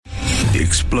The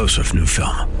explosive new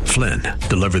film, Flynn,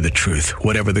 deliver the truth,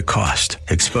 whatever the cost.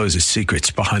 Exposes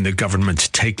secrets behind the government's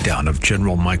takedown of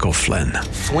General Michael Flynn.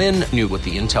 Flynn knew what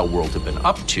the intel world had been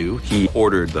up to. He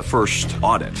ordered the first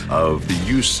audit of the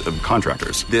use of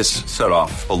contractors. This set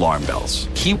off alarm bells.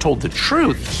 He told the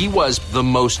truth. He was the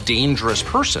most dangerous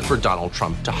person for Donald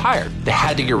Trump to hire. They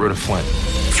had to get rid of Flynn.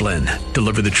 Flynn,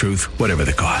 deliver the truth, whatever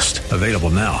the cost. Available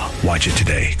now. Watch it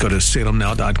today. Go to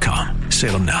salemnow.com.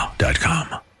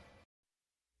 salemnow.com.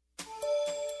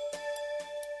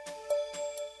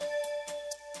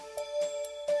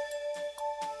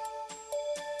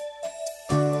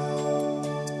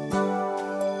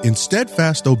 In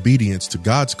steadfast obedience to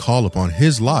God's call upon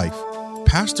his life,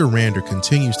 Pastor Rander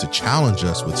continues to challenge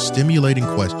us with stimulating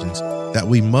questions that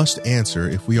we must answer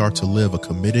if we are to live a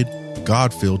committed,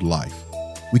 God-filled life.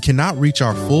 We cannot reach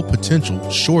our full potential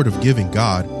short of giving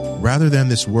God, rather than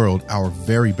this world, our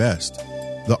very best.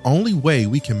 The only way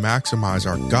we can maximize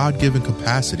our God-given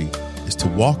capacity is to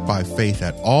walk by faith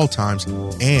at all times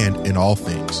and in all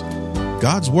things.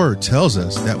 God's word tells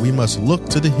us that we must look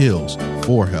to the hills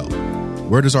for help.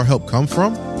 Where does our help come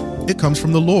from? It comes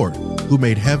from the Lord, who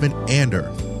made heaven and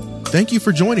earth. Thank you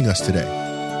for joining us today.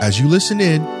 As you listen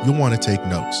in, you'll want to take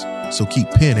notes, so keep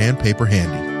pen and paper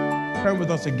handy. Turn with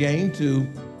us again to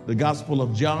the Gospel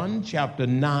of John, chapter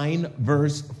 9,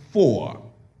 verse 4.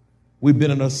 We've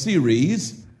been in a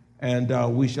series,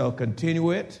 and we shall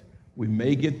continue it. We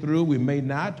may get through, we may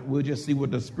not. We'll just see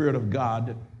what the Spirit of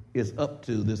God is up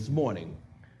to this morning.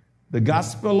 The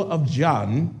Gospel of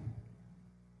John,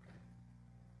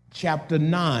 chapter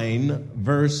 9,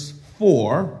 verse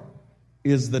 4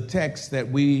 is the text that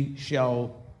we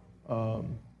shall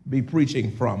be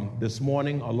preaching from this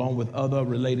morning, along with other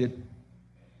related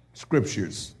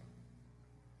scriptures.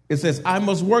 It says, I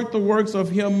must work the works of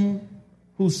him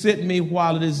who sent me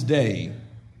while it is day.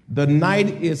 The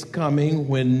night is coming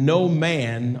when no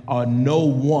man or no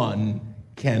one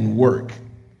can work.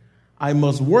 I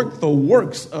must work the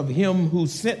works of him who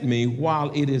sent me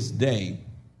while it is day.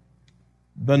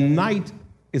 The night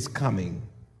is coming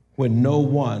when no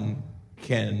one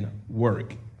can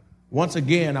work. Once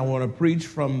again, I want to preach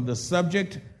from the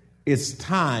subject, it's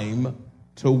time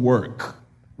to work.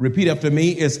 Repeat after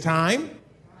me, it's time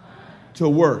to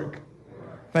work.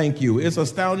 Thank you. It's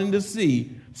astounding to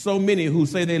see so many who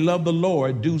say they love the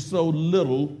Lord do so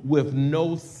little with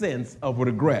no sense of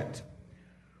regret.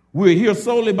 We're here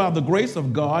solely by the grace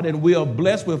of God, and we are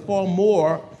blessed with far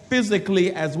more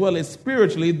physically as well as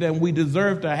spiritually than we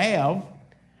deserve to have.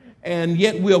 And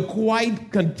yet we are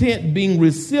quite content being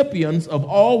recipients of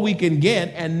all we can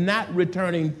get and not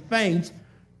returning thanks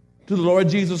to the Lord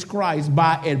Jesus Christ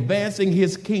by advancing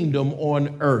his kingdom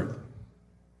on earth.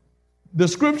 The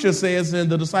scripture says in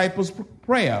the disciples'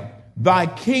 prayer, thy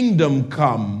kingdom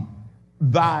come,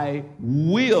 thy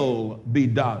will be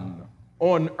done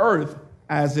on earth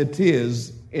as it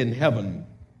is in heaven.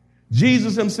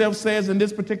 Jesus himself says in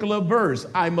this particular verse,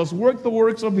 I must work the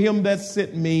works of him that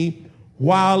sent me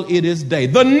while it is day.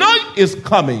 The night is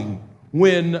coming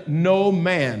when no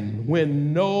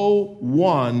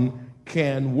one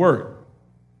can work.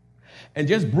 And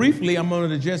just briefly, I'm going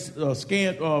to just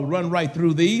run right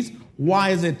through these. Why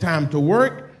is it time to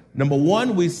work? Number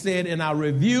one, we said in our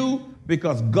review,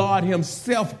 because God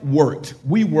himself worked.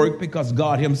 We work because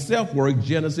God himself worked.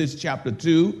 Genesis chapter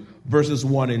 2, verses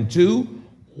 1 and 2.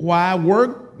 Why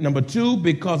work? Number two,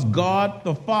 because God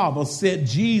the Father sent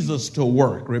Jesus to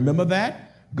work. Remember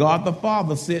that? God the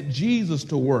Father sent Jesus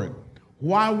to work.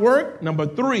 Why work? Number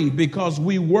three, because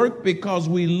we work because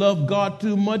we love God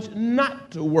too much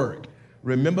not to work.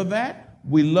 Remember that?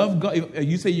 We love God. If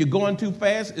you say you're going too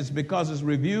fast, it's because it's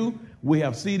review. We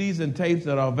have CDs and tapes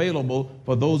that are available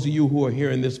for those of you who are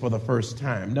hearing this for the first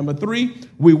time. Number three,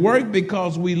 we work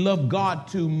because we love God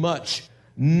too much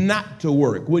not to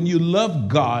work. When you love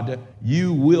God,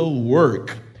 you will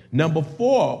work. Number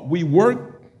four, we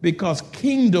work because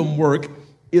kingdom work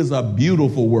is a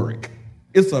beautiful work.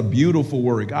 It's a beautiful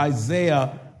work.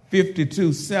 Isaiah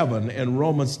 52:7 and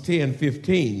Romans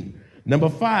 10:15. Number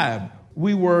five,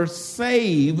 we were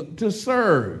saved to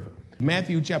serve.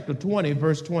 Matthew chapter 20,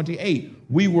 verse 28.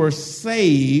 We were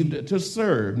saved to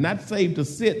serve. Not saved to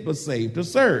sit, but saved to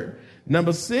serve.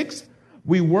 Number six,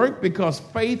 we work because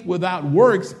faith without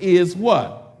works is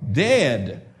what?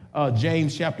 Dead.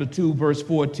 James chapter 2, verse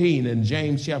 14 and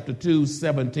James chapter 2,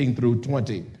 17 through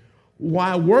 20.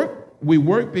 Why work? We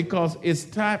work because it's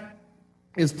time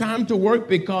to work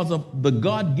because of the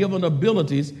God-given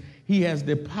abilities he has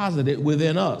deposited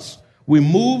within us. We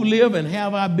move, live, and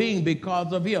have our being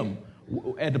because of him.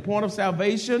 At the point of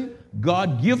salvation,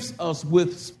 God gifts us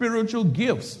with spiritual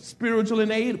gifts, spiritual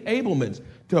enablements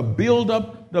to build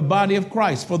up the body of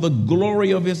Christ for the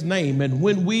glory of his name. And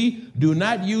when we do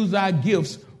not use our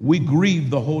gifts, we grieve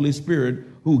the Holy Spirit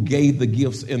who gave the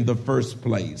gifts in the first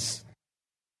place.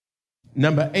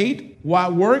 Number 8, why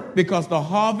work? Because the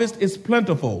harvest is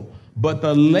plentiful, but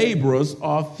the laborers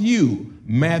are few.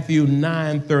 Matthew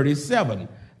 9:37.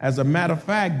 As a matter of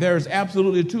fact, there's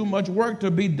absolutely too much work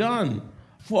to be done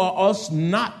for us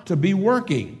not to be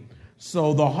working.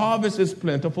 So the harvest is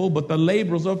plentiful, but the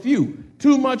laborers are few.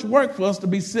 Too much work for us to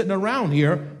be sitting around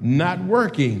here not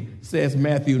working, says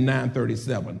Matthew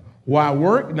 9:37. Why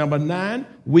work? Number 9,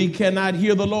 we cannot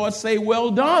hear the Lord say,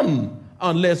 well done,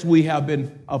 unless we have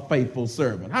been a faithful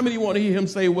servant. How many want to hear him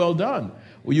say, well done?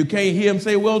 Well, you can't hear him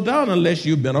say, well done, unless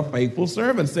you've been a faithful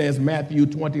servant, says Matthew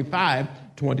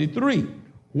 25:23.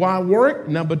 Why work?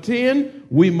 Number 10,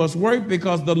 we must work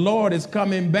because the Lord is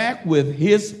coming back with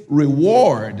his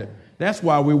reward. That's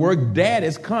why we work. Dad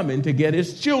is coming to get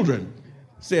his children,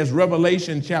 says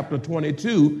Revelation chapter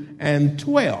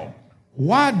 22:12.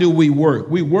 Why do we work?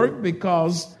 We work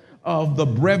because of the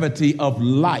brevity of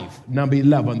life. Number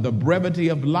 11, the brevity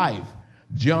of life.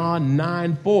 John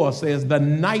 9:4 says the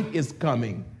night is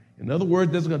coming. In other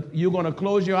words, you're going to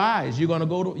close your eyes. You're going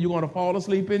to fall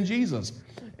asleep in Jesus.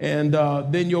 And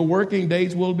then your working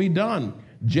days will be done.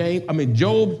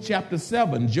 Job chapter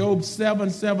 7, Job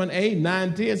 7, 8,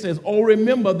 9, 10 says, oh,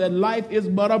 remember that life is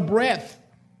but a breath.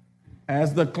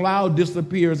 As the cloud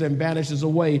disappears and vanishes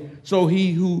away, so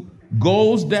he who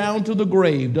goes down to the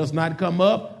grave does not come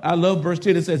up. I love verse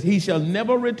 10. It says, he shall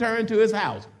never return to his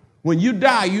house. When you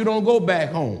die, you don't go back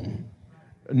home,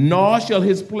 nor shall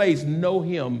his place know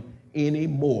him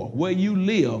anymore. Where you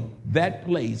live, that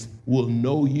place will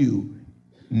know you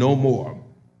no more.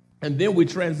 And then we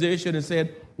transition and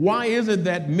said, why is it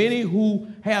that many who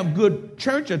have good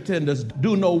church attendance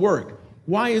do no work?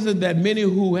 Why is it that many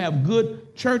who have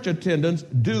good church attendance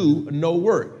do no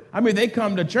work? I mean, they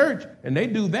come to church and they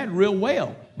do that real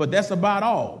well, but that's about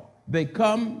all. They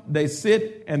come, they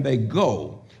sit, and they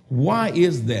go. Why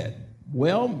is that?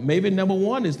 Well, maybe number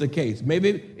 1 is the case.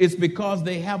 Maybe it's because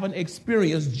they haven't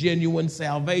experienced genuine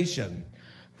salvation.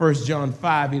 1 John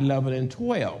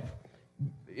 5:11-12.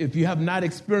 If you have not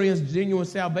experienced genuine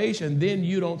salvation, then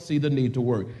you don't see the need to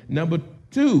work. Number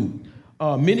 2,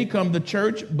 many come to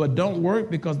church but don't work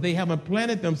because they haven't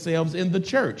planted themselves in the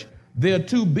church. They're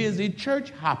too busy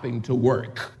church hopping to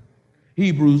work.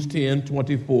 Hebrews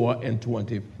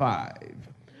 10:24-25.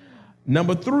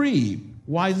 Number 3,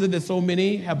 why is it that so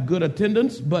many have good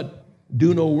attendance but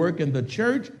do no work in the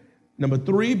church? Number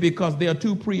 3, because they are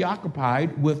too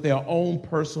preoccupied with their own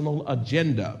personal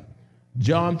agenda.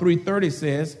 John 3:30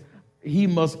 says, he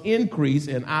must increase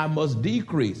and I must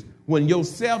decrease. When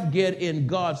yourself get in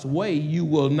God's way, you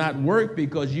will not work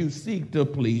because you seek to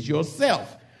please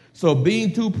yourself. So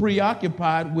being too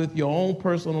preoccupied with your own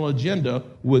personal agenda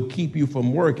will keep you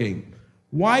from working.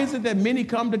 Why is it that many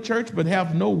come to church but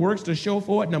have no works to show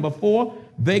for it? Number 4,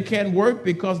 they can't work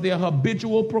because they are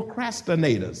habitual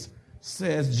procrastinators,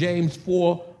 says James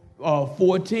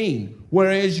 4:14.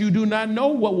 Whereas you do not know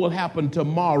what will happen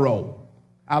tomorrow.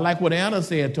 I like what Anna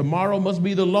said. Tomorrow must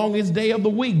be the longest day of the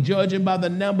week, judging by the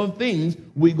number of things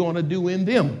we're going to do in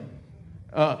them.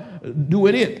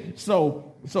 Doing it.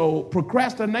 So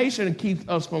procrastination keeps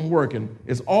us from working.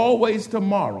 It's always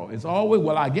tomorrow. It's always,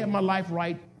 well, I get my life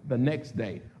right the next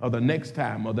day or the next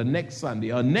time or the next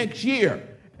Sunday or next year.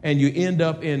 And you end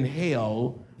up in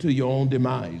hell to your own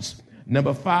demise.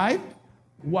 Number 5,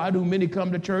 why do many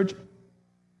come to church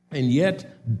and yet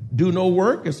do no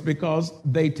work? It's because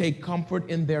they take comfort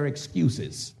in their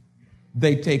excuses.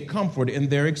 They take comfort in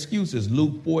their excuses.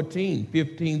 Luke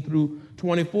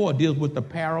 14:15-24 deals with the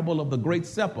parable of the great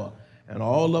supper and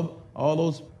all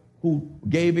those who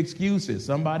gave excuses.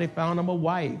 Somebody found them a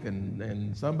wife,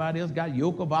 and somebody else got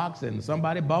yoke of oxen, and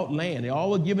somebody bought land. They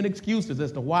all were giving excuses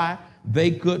as to why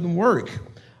they couldn't work.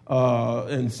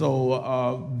 And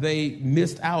so they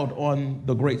missed out on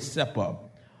the great supper.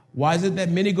 Why is it that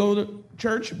many go to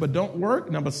church but don't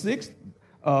work? Number 6,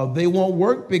 they won't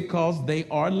work because they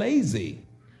are lazy.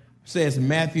 Says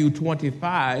Matthew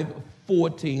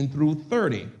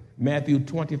 25:14-30. Matthew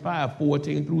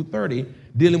 25:14-30,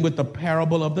 dealing with the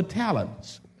parable of the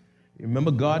talents. You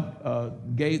remember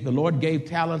the Lord gave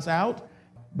talents out,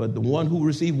 but the one who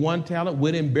received 1 talent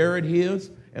went and buried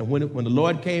his. And when the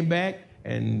Lord came back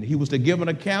and he was to give an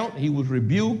account, he was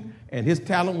rebuked, and his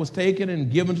talent was taken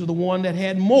and given to the one that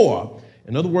had more.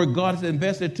 In other words, God has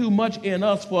invested too much in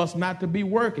us for us not to be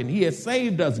working. He has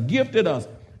saved us, gifted us,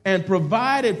 and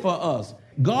provided for us.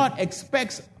 God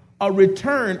expects a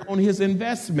return on his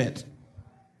investment.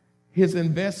 His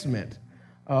investment.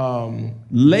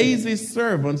 Lazy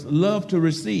servants love to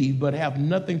receive but have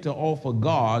nothing to offer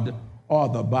God or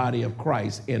the body of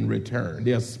Christ in return.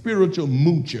 They're spiritual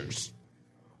moochers.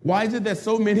 Why is it that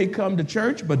so many come to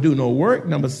church but do no work?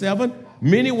 Number 7,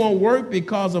 many won't work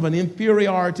because of an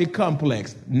inferiority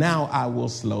complex. Now I will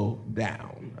slow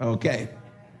down. Okay.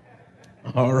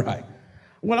 All right.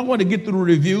 Well, I want to get through the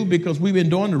review because we've been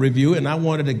doing the review, and I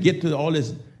wanted to get to all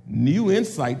this new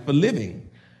insight for living.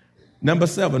 Number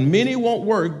 7, many won't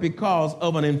work because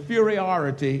of an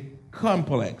inferiority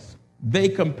complex. They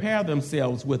compare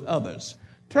themselves with others.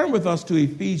 Turn with us to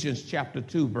Ephesians chapter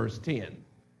 2, verse 10.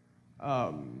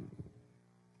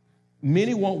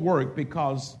 Many won't work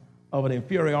because of an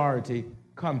inferiority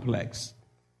complex.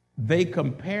 They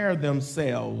compare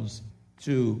themselves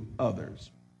to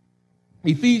others.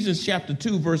 Ephesians chapter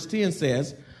 2, verse 10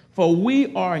 says, for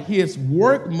we are his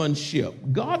workmanship,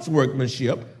 God's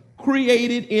workmanship,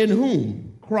 created in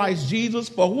whom? Christ Jesus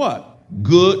for what?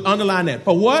 Good, underline that.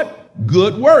 For what?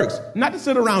 Good works. Not to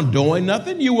sit around doing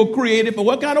nothing. You were created for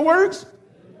what kind of works?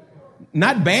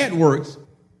 Not bad works.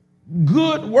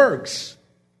 Good works.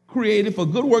 Created for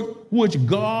good works, which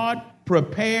God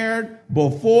prepared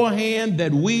beforehand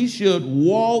that we should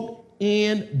walk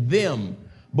in them.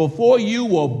 Before you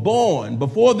were born,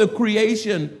 before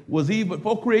creation was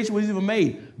even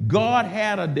made, God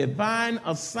had a divine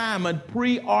assignment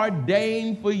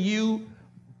preordained for you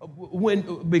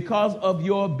because of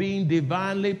your being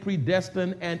divinely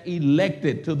predestined and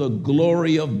elected to the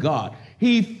glory of God.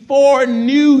 He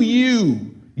foreknew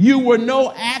you. You were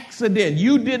no accident.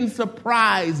 You didn't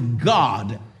surprise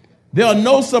God. There are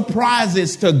no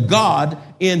surprises to God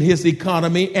in his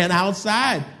economy and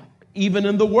outside. Even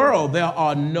in the world, there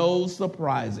are no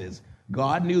surprises.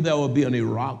 God knew there would be an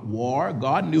Iraq war.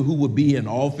 God knew who would be in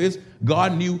office.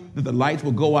 God knew that the lights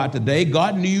would go out today.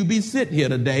 God knew you'd be sitting here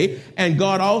today. And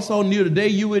God also knew today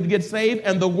you would get saved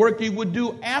and the work you would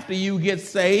do after you get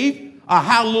saved, or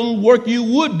how little work you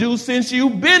would do since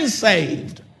you've been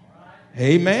saved.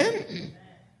 Amen.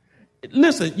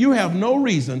 Listen, you have no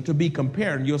reason to be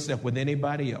comparing yourself with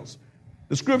anybody else.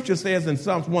 The scripture says in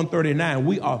Psalms 139,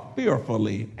 we are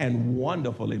fearfully and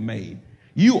wonderfully made.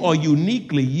 You are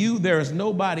uniquely you. There is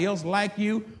nobody else like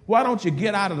you. Why don't you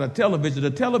get out of the television?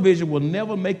 The television will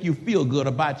never make you feel good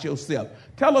about yourself.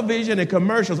 Television and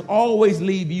commercials always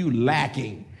leave you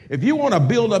lacking. If you want to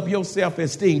build up your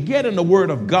self-esteem, get in the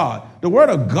Word of God. The Word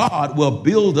of God will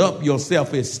build up your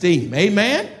self-esteem.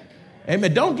 Amen?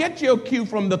 Amen. Don't get your cue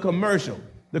from the commercial.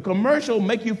 The commercial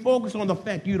make you focus on the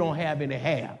fact you don't have any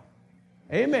hair.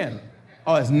 Amen.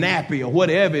 Or it's nappy or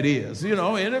whatever it is, and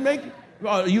it make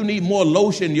you need more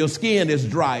lotion, your skin is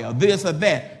drier, this or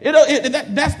that.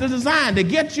 That's the design to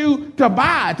get you to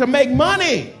buy, to make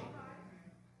money.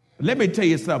 Let me tell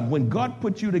you something. When God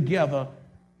put you together,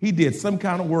 he did some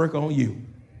kind of work on you.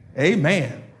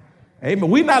 Amen. Amen.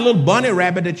 We're not a little bunny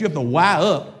rabbit that you have to wire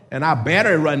up and our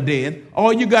battery run dead.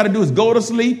 All you got to do is go to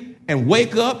sleep and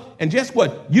wake up, and just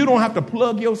what? You don't have to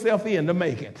plug yourself in to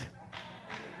make it.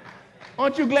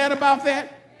 Aren't you glad about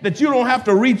that? That you don't have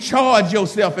to recharge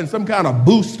yourself in some kind of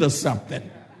boost or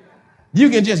something. You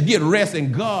can just get rest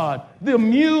in God. The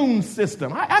immune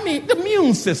system. The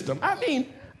immune system.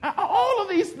 All of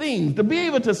these things, to be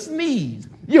able to sneeze.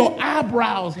 Your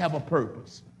eyebrows have a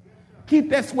purpose. Keep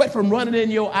that sweat from running in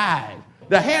your eyes.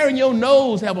 The hair in your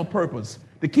nose have a purpose.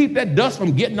 To keep that dust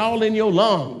from getting all in your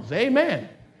lungs. Amen.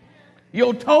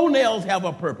 Your toenails have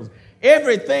a purpose.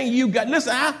 Everything you got.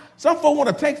 Listen, some folks want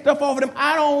to take stuff off of them.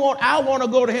 I want to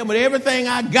go to heaven with everything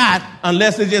I got,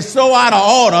 unless it's just so out of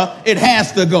order, it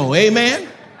has to go. Amen?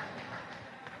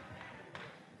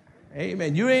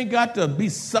 Amen. You ain't got to be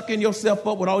sucking yourself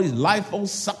up with all these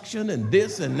liposuction and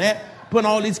this and that, putting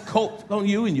all these coats on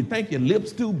you, and you think your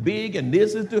lips too big and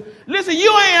this is too. Listen, you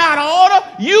ain't out of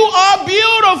order. You are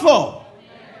beautiful.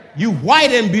 You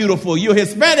white and beautiful. You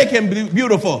Hispanic and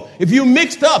beautiful. If you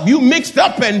mixed up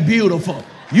and beautiful.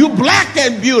 You black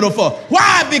and beautiful.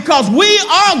 Why? Because we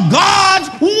are God's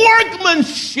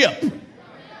workmanship.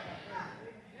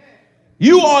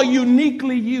 You are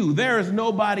uniquely you. There is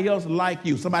nobody else like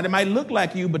you. Somebody might look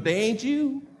like you, but they ain't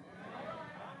you.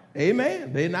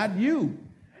 Amen. They're not you.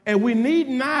 And we need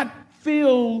not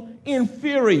feel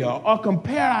inferior or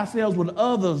compare ourselves with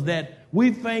others that we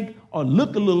think or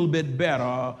look a little bit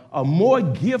better or more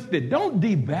gifted. Don't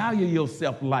devalue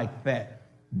yourself like that.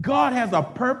 God has a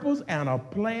purpose and a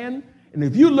plan. And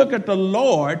if you look at the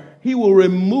Lord, he will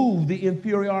remove the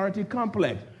inferiority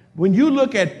complex. When you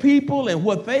look at people and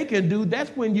what they can do, that's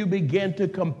when you begin to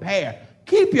compare.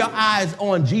 Keep your eyes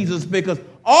on Jesus, because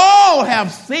all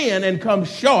have sinned and come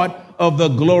short of the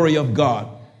glory of God.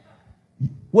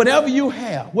 Whatever you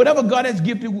have, whatever God has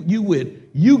gifted you with,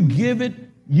 you give it,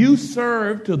 you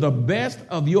serve to the best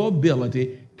of your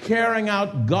ability, carrying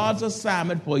out God's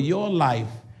assignment for your life,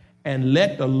 and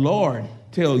let the Lord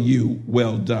tell you,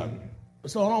 well done.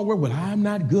 So don't worry, well, I'm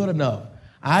not good enough.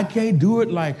 I can't do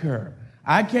it like her.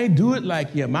 I can't do it like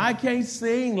him. I can't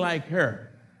sing like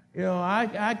her. You know,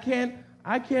 I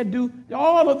can't do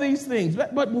all of these things.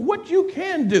 But what you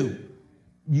can do,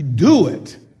 you do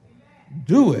it.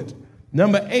 Do it.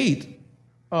 Number 8,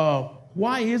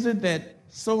 why is it that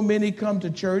so many come to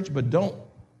church but don't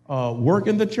work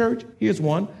in the church? Here's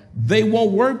one. They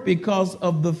won't work because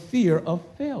of the fear of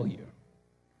failure.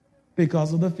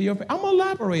 Because of the fear of failure. I'm going to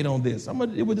elaborate on this. I'm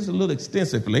going to deal with this a little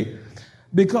extensively.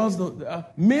 Because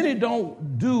many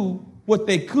don't do what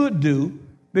they could do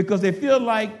because they feel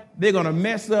like they're going to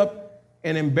mess up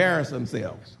and embarrass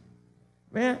themselves.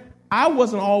 Man, I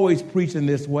wasn't always preaching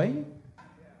this way.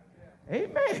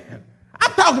 Amen.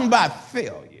 I'm talking about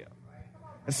failure.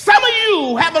 And some of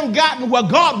you haven't gotten where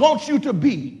God wants you to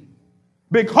be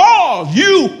because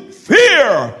you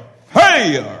fear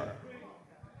failure.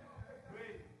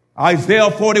 Isaiah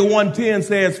 41:10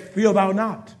 says, fear thou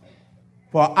not,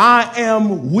 for I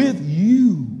am with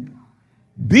you.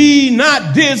 Be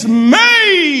not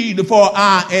dismayed, for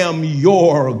I am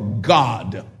your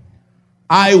God.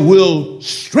 I will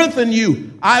strengthen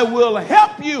you. I will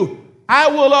help you. I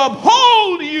will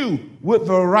uphold you with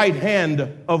the right hand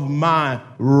of my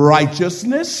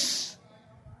righteousness.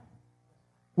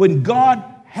 When God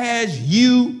has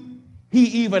you, he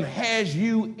even has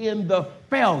you in the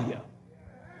failure.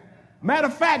 Matter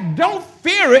of fact, don't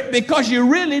fear it because you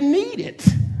really need it.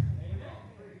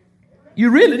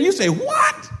 You say,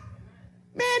 what?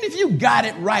 Man, if you got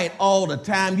it right all the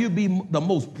time, you'd be the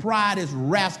most proudest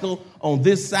rascal on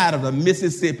this side of the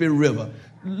Mississippi River.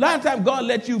 A lot of times God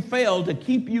lets you fail to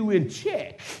keep you in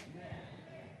check.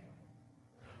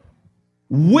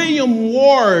 William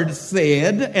Ward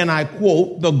said, and I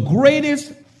quote, the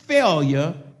greatest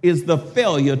failure is the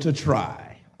failure to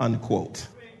try, unquote.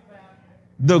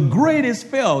 The greatest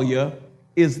failure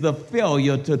is the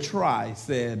failure to try,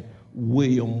 said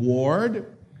William Ward.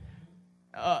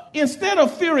 Instead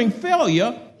of fearing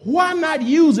failure, why not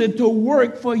use it to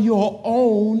work for your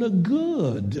own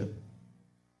good?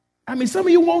 I mean, some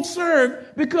of you won't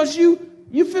serve because you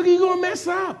figure you're going to mess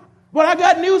up. But I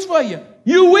got news for you.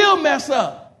 You will mess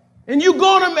up. And you're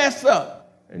going to mess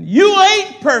up. And you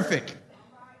ain't perfect.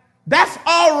 That's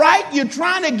all right. You're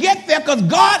trying to get there because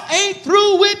God ain't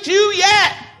through with you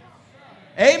yet.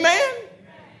 Amen?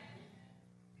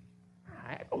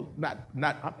 I'm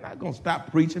not going to stop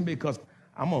preaching because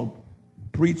I'm going to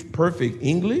preach perfect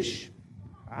English.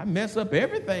 I mess up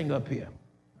everything up here.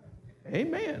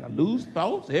 Amen. I lose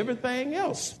thoughts, everything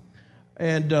else.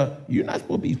 And you're not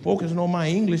supposed to be focusing on my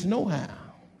English no-how.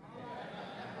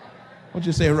 What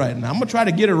you say right now? I'm going to try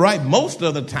to get it right most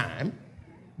of the time.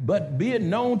 But be it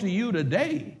known to you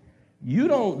today, you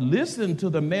don't listen to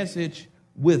the message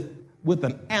with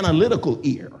an analytical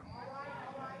ear.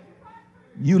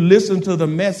 You listen to the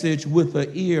message with the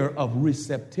ear of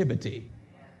receptivity.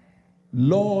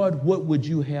 Lord, what would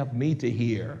you have me to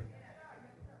hear?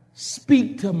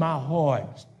 Speak to my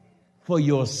heart, for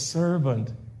your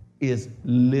servant is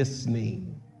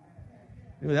listening.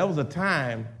 You know, that was a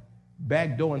time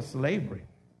back during slavery.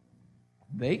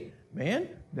 They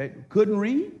couldn't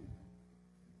read,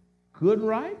 couldn't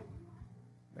write.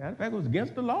 Matter of fact, it was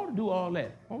against the law to do all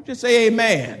that. Won't you say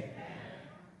amen?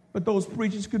 But those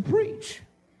preachers could preach.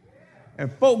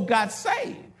 And folk got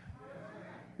saved.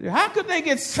 How could they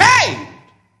get saved?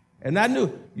 And I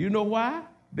knew, you know why?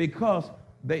 Because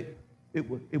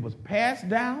it was passed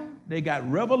down. They got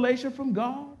revelation from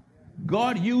God.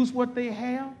 God used what they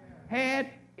had,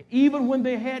 even when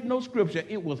they had no scripture.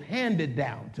 It was handed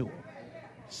down to them.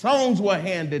 Songs were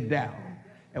handed down.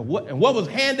 And what was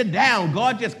handed down,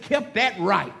 God just kept that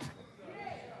right.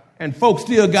 And folks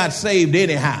still got saved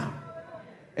anyhow.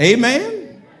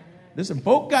 Amen? Listen,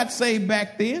 folk got saved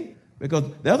back then because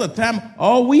the other time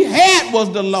all we had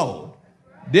was the law.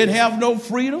 Didn't have no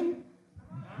freedom.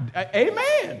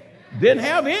 Amen. Didn't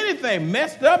have anything.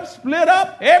 Messed up, split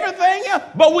up, everything else.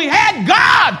 But we had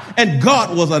God, and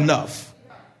God was enough.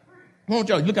 Won't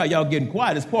y'all look how y'all getting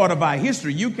quiet? It's part of our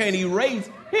history. You can't erase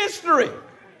history.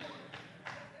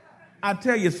 I'll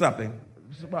tell you something.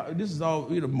 This is all,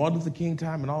 Martin Luther King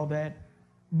time and all that.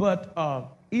 But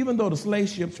even though the slave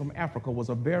ships from Africa was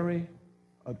a very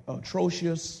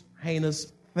atrocious,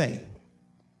 heinous thing,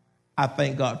 I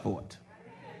thank God for it.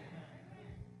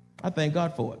 I thank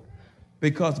God for it.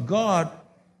 Because God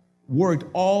worked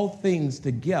all things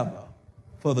together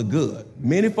for the good.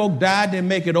 Many folk died, didn't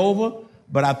make it over,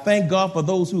 But I thank God for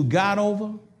those who got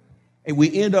over, and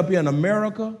we end up in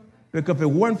America, because if it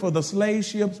weren't for the slave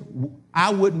ships,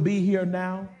 I wouldn't be here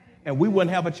now, and we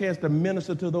wouldn't have a chance to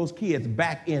minister to those kids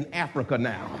back in Africa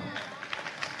now.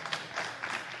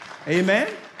 Amen?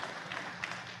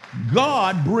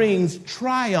 God brings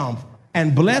triumph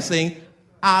and blessing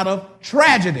out of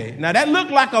tragedy. Now that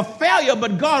looked like a failure,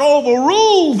 but God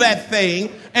overruled that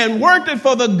thing and worked it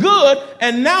for the good.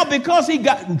 And now because he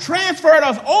transferred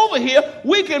us over here,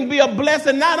 we can be a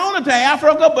blessing not only to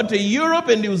Africa, but to Europe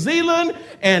and New Zealand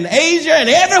and Asia and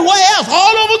everywhere else,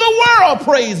 all over the world,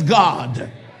 praise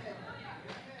God.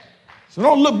 So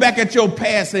don't look back at your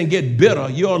past and get bitter.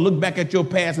 You ought to look back at your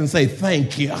past and say,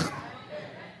 thank you.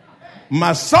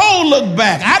 My soul looked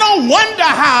back. I don't wonder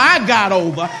how I got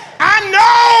over. I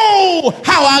know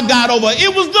how I got over.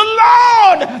 It was the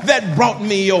Lord that brought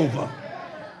me over.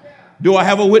 Do I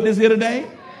have a witness here today?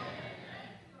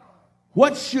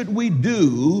 What should we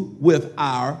do with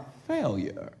our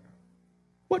failure?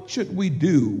 What should we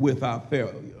do with our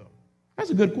failure?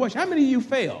 That's a good question. How many of you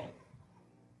fail?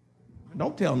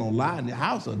 Don't tell no lie in the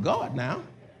house of God now.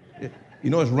 You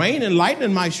know, it's rain and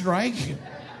lightning might strike.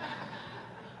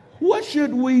 What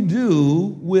should we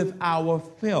do with our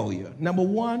failure? Number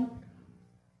one,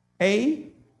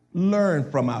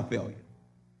 learn from our failure.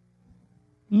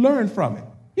 Learn from it.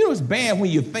 You know, it's bad when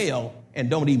you fail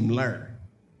and don't even learn.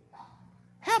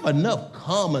 Have enough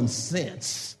common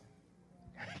sense,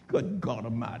 good God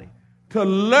Almighty, to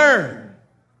learn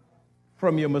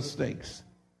from your mistakes.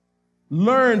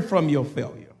 Learn from your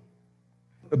failure.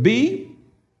 B,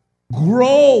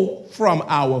 grow from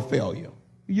our failure.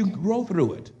 You can grow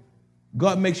through it.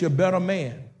 God makes you a better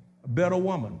man, a better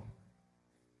woman.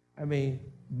 I mean,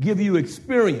 give you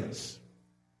experience.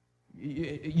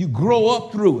 You grow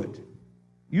up through it.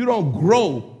 You don't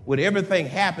grow with everything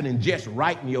happening just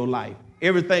right in your life.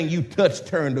 Everything you touch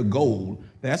turned to gold.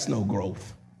 That's no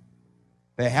growth.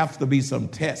 There has to be some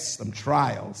tests, some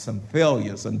trials, some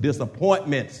failures, some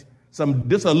disappointments, some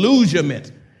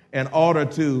disillusionment in order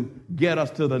to get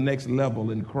us to the next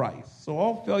level in Christ. So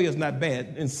all failure is not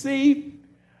bad. And C,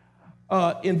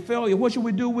 in failure, what should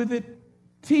we do with it?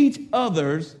 Teach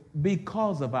others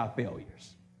because of our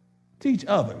failures. Teach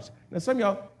others. Now, some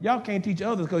of y'all can't teach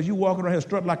others because you walking around here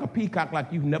strut like a peacock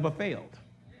like you've never failed.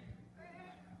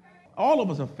 All of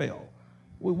us have failed.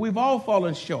 We've all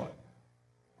fallen short.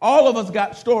 All of us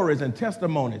got stories and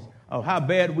testimonies of how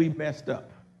bad we messed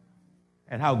up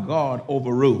and how God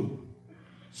overruled.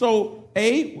 So,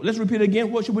 A, let's repeat it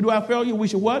again. What should we do with our failure? We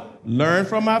should what? Learn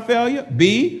from our failure.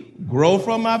 B, grow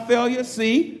from our failure.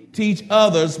 C, teach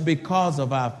others because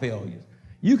of our failures.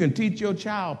 You can teach your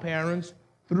child, parents,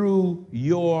 through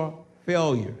your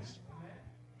failures.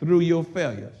 Through your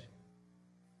failures.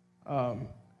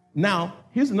 Now,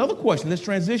 here's another question. Let's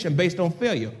transition based on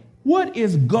failure. What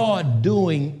is God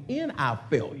doing in our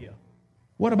failure?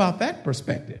 What about that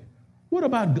perspective?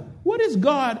 What is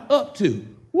God up to?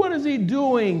 What is he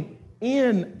doing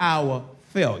in our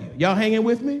failure? Y'all hanging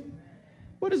with me?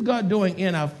 What is God doing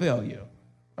in our failure?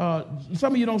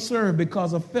 Some of you don't serve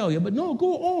because of failure, but no,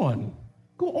 go on.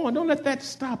 Go on. Don't let that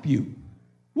stop you.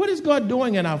 What is God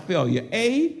doing in our failure?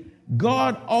 A,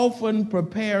 God often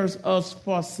prepares us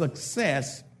for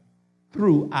success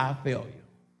through our failure.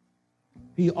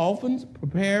 He often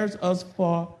prepares us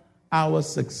for our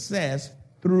success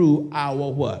through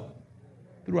our what?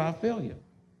 Through our failure.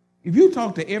 If you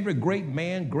talk to every great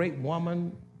man, great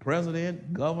woman,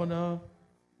 president, governor,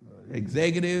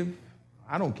 executive,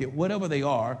 I don't care, whatever they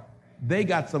are, they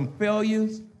got some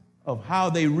failures of how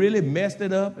they really messed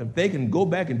it up. If they can go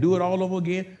back and do it all over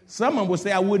again, someone would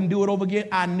say, I wouldn't do it over again.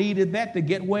 I needed that to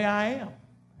get where I am.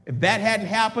 If that hadn't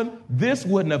happened, this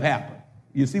wouldn't have happened.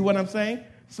 You see what I'm saying?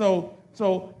 So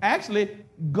actually,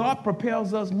 God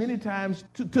propels us many times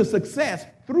to success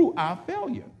through our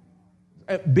failure.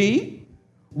 B,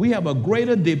 we have a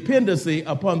greater dependency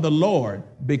upon the Lord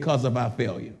because of our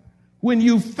failure. When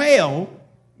you fail,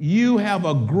 you have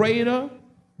a greater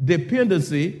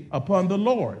dependency upon the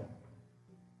Lord.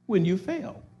 When you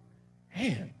fail,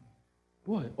 man,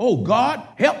 boy, oh, God,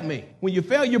 help me. When you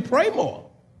fail, you pray more.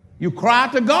 You cry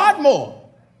to God more.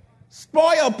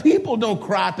 Spoiled people don't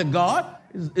cry to God.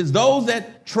 It's those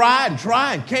that try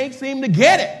and can't seem to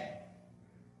get it.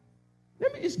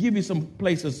 Let me just give you some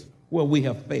places where we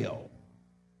have failed.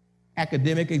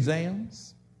 Academic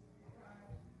exams.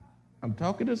 I'm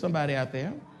talking to somebody out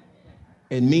there.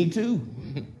 And me too.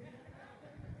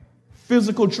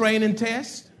 Physical training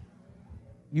test.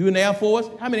 You in the Air Force?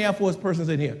 How many Air Force persons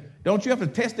in here? Don't you have to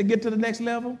test to get to the next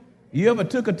level? You ever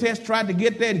took a test, tried to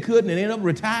get there and couldn't, and ended up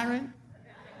retiring?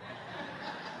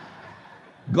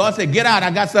 God said, get out.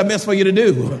 I got something else for you to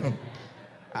do.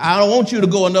 I don't want you to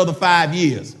go another 5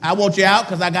 years. I want you out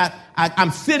because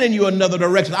I'm sending you another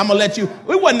direction. I'm going to let you.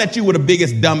 It wasn't that you were the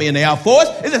biggest dummy in the Air Force.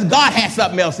 It's just God had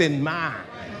something else in mind.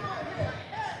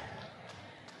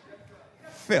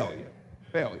 Failure.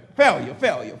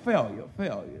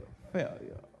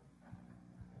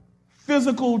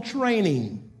 Physical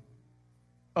training.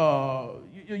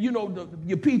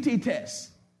 Your PT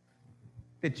test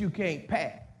that you can't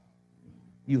pass.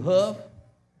 You huff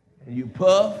and you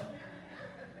puff.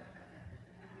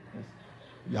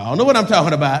 Y'all know what I'm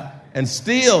talking about. And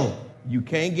still, you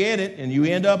can't get it and you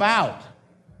end up out.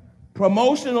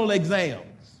 Promotional exams.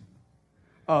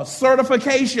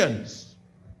 Certifications.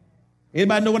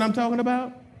 Anybody know what I'm talking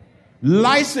about?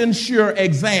 Licensure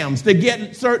exams to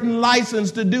get certain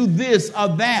license to do this or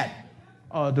that.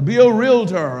 To be a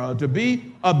realtor or to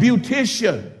be a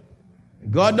beautician.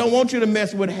 God don't want you to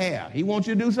mess with hair. He wants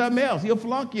you to do something else. He'll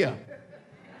flunk you.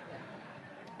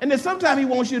 And then sometimes he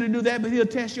wants you to do that, but he'll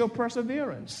test your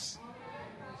perseverance.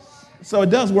 So it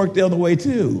does work the other way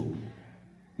too.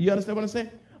 You understand what I'm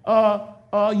saying?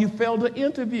 You failed an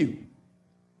interview.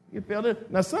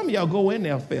 Now some of y'all go in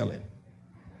there failing.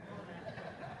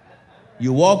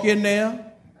 You walk in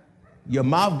there, your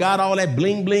mouth got all that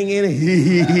bling bling in it.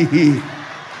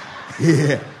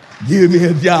 Yeah, give me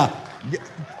a job.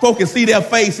 Folks can see their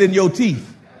face in your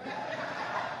teeth.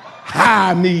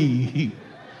 Hire me.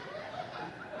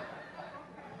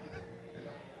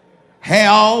 Hair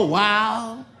all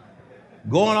wild,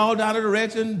 going all down the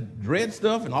direction, dread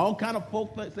stuff, and all kind of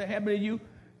folk things that happen to you,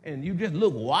 and you just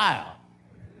look wild.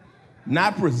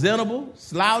 Not presentable,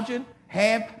 slouching,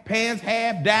 pants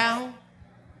half down.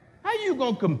 How you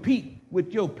going to compete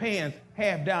with your pants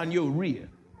half down your rear?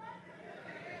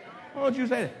 Why don't you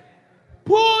say that?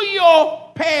 Pull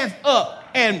your pants up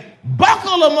and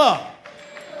buckle them up.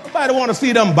 Nobody want to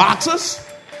see them boxers.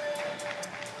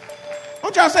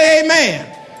 Don't y'all say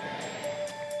amen?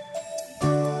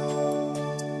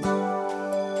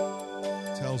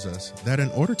 Tells us that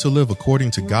in order to live according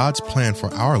to God's plan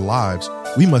for our lives,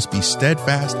 we must be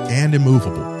steadfast and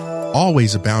immovable,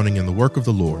 always abounding in the work of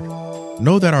the Lord.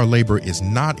 Know that our labor is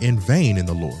not in vain in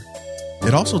the Lord.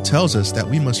 It also tells us that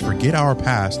we must forget our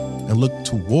past and look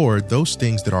toward those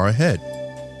things that are ahead.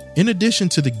 In addition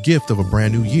to the gift of a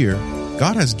brand new year,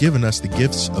 God has given us the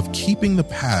gifts of keeping the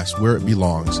past where it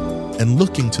belongs and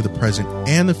looking to the present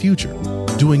and the future,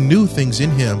 doing new things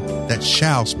in Him that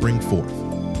shall spring forth.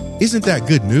 Isn't that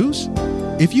good news?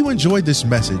 If you enjoyed this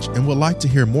message and would like to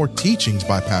hear more teachings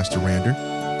by Pastor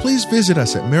Rander, please visit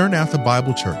us at Maranatha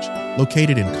Bible Church,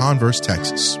 located in Converse,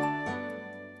 Texas.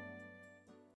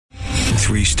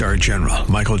 3-star General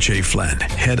Michael J. Flynn,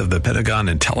 head of the Pentagon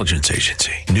Intelligence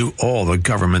Agency, knew all the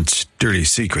government's dirty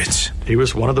secrets. He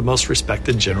was one of the most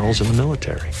respected generals in the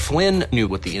military. Flynn knew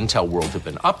what the intel world had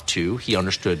been up to. He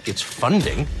understood its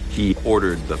funding. He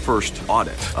ordered the first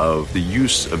audit of the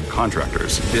use of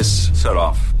contractors. This set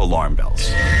off alarm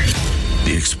bells.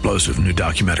 The explosive new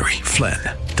documentary, Flynn,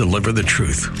 Deliver the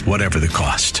Truth, Whatever the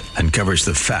Cost, uncovers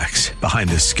the facts behind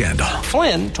this scandal.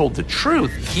 Flynn told the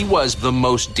truth. He was the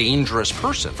most dangerous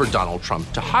person for Donald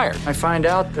Trump to hire. I find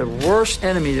out the worst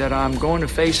enemy that I'm going to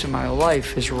face in my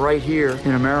life is right here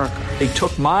in America. They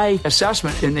took my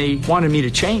assessment and they wanted me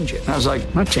to change it. And I was like,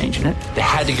 I'm not changing it. They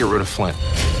had to get rid of Flynn.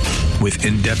 With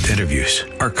in-depth interviews,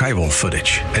 archival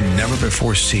footage, and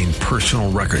never-before-seen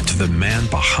personal records of the man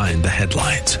behind the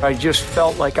headlines. I just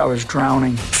felt like I was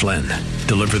drowning. Flynn,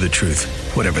 Deliver the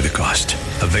Truth, Whatever the Cost.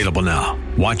 Available now.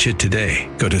 Watch it today.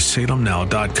 Go to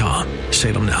salemnow.com.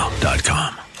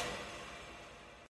 salemnow.com.